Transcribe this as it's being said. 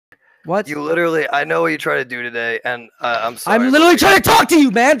What? You literally, I know what you try to do today, and I'm sorry. I'm literally trying to talk to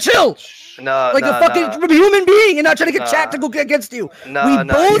you, man. Chill. No, like a fucking human being and not trying to get chat to go against you. We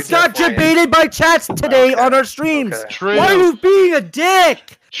both got debated by chats today on our streams. True. Why are you being a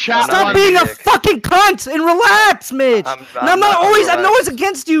dick? Stop being a fucking cunt and relax, Mitch. I'm not always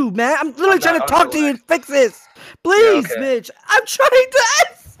against you, man. I'm literally trying to talk to you and fix this. Please, Mitch. I'm trying to. I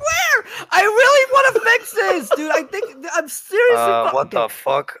swear, I really want to fix this, dude. I think I'm seriously. What the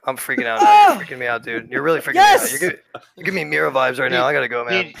fuck? I'm freaking out. Now. You're freaking me out, dude. You're really freaking me out. You're giving me Mira vibes right now. I gotta go,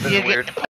 man. This is weird.